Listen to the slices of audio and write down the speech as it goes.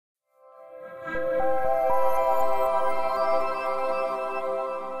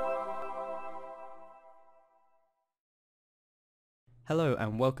Hello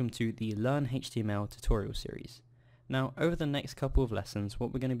and welcome to the Learn HTML tutorial series. Now, over the next couple of lessons,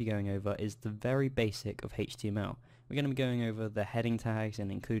 what we're going to be going over is the very basic of HTML. We're going to be going over the heading tags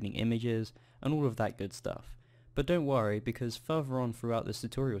and including images and all of that good stuff. But don't worry, because further on throughout this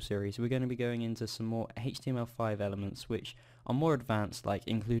tutorial series, we're going to be going into some more HTML5 elements which are more advanced, like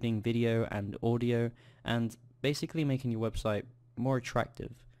including video and audio and basically making your website more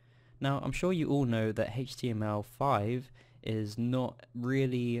attractive. Now, I'm sure you all know that HTML5 is not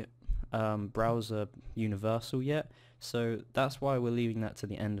really browser universal yet, so that's why we're leaving that to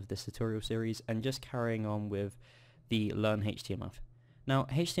the end of this tutorial series and just carrying on with the Learn HTML. Now,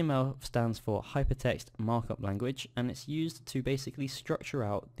 HTML stands for Hypertext Markup Language, and it's used to basically structure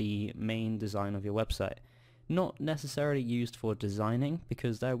out the main design of your website. Not necessarily used for designing,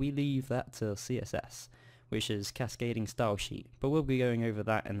 because there we leave that to CSS, which is Cascading Style Sheet, but we'll be going over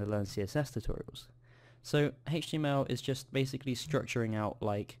that in the Learn CSS tutorials. So HTML is just basically structuring out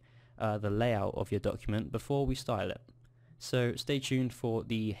like the layout of your document before we style it. So stay tuned for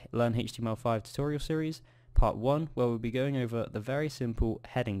the Learn HTML5 tutorial series, part 1, where we'll be going over the very simple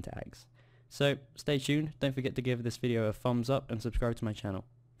heading tags. So stay tuned, don't forget to give this video a thumbs up and subscribe to my channel.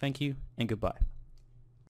 Thank you and goodbye.